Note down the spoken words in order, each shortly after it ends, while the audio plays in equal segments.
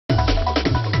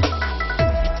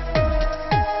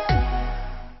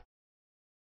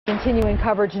Continuing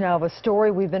coverage now of a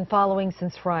story we've been following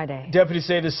since Friday. Deputies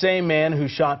say the same man who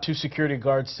shot 2 security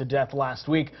guards to death last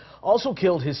week also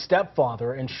killed his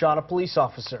stepfather and shot a police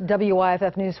officer.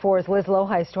 WYFF News 4's Liz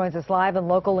Loheis joins us live and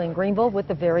local in Greenville with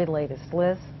the very latest.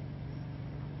 Liz?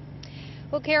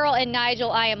 Well, Carol and Nigel,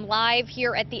 I am live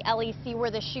here at the LEC where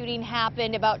the shooting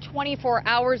happened about 24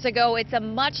 hours ago. It's a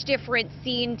much different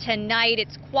scene tonight.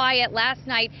 It's quiet. Last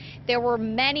night there were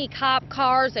many cop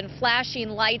cars and flashing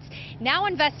lights. Now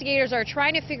investigators are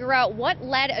trying to figure out what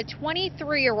led a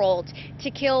 23-year-old to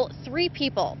kill 3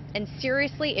 people and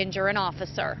seriously injure an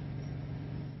officer.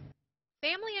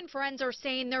 Family and friends are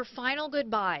saying their final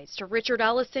goodbyes to Richard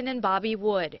Ellison and Bobby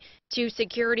Wood, 2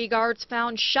 security guards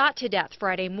found shot to death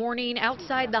Friday morning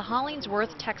outside the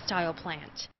Hollingsworth textile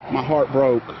plant. My heart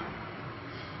broke.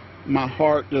 My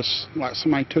heart just like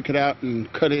somebody took it out and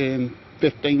cut it in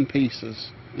 15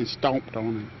 pieces and stomped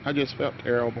on it. I just felt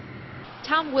terrible.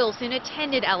 Tom Wilson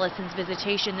attended Ellison's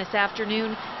visitation this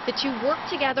afternoon. The 2 worked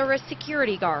together as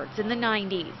security guards in the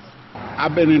 90s.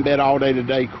 I've been in bed all day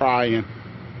today crying,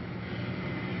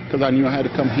 because I knew I had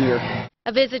to come here.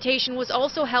 A visitation was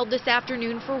also held this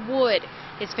afternoon for Wood.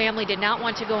 His family did not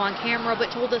want to go on camera,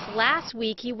 but told us last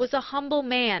week he was a humble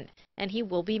man and he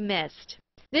will be missed.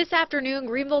 This afternoon,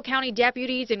 Greenville County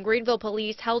deputies and Greenville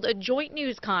police held a joint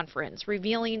news conference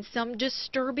revealing some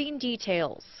disturbing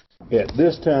details. At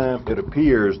this time, it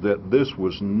appears that this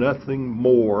was nothing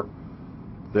more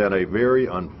than a very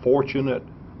unfortunate,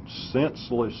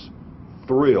 senseless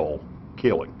thrill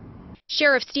killing.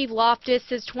 Sheriff Steve Loftus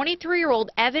says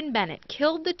 23-year-old Evan Bennett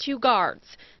killed the 2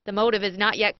 guards. The motive is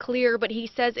not yet clear, but he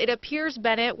says it appears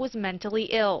Bennett was mentally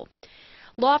ill.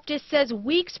 Loftus says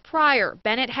weeks prior,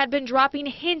 Bennett had been dropping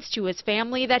hints to his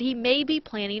family that he may be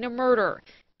planning a murder.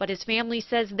 But his family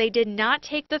says they did not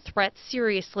take the threat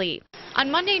seriously.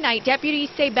 On Monday night,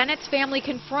 deputies say Bennett's family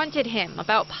confronted him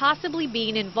about possibly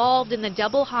being involved in the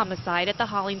double homicide at the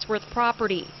Hollingsworth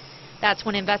property. That's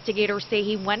when investigators say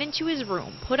he went into his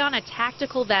room, put on a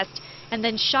tactical vest, and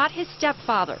then shot his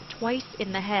stepfather twice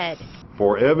in the head.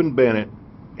 For Evan Bennett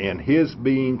and his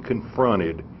being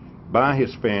confronted by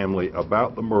his family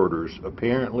about the murders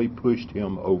apparently pushed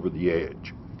him over the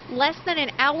edge. Less than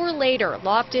an hour later,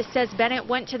 Loftus says Bennett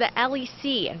went to the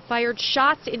LEC and fired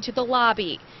shots into the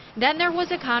lobby. Then there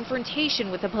was a confrontation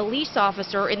with a police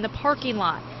officer in the parking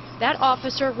lot. That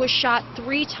officer was shot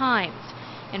 3 times.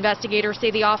 Investigators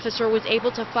say the officer was able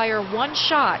to fire 1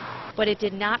 shot, but it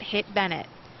did not hit Bennett.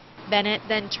 Bennett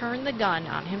then turned the gun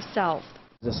on himself.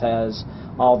 This has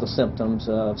all the symptoms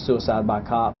of suicide by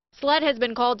cop. SLED has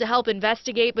been called to help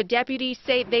investigate, but deputies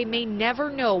say they may never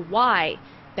know why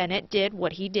Bennett did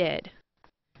what he did.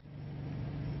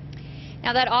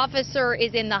 Now, that officer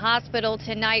is in the hospital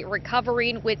tonight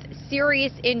recovering with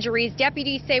serious injuries.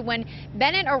 Deputies say when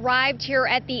Bennett arrived here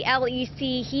at the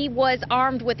LEC, he was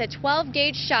armed with a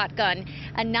 12-gauge shotgun,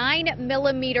 a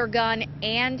 9mm gun,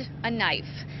 and a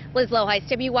knife. Liz Loheis,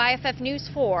 WYFF News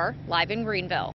 4, live in Greenville.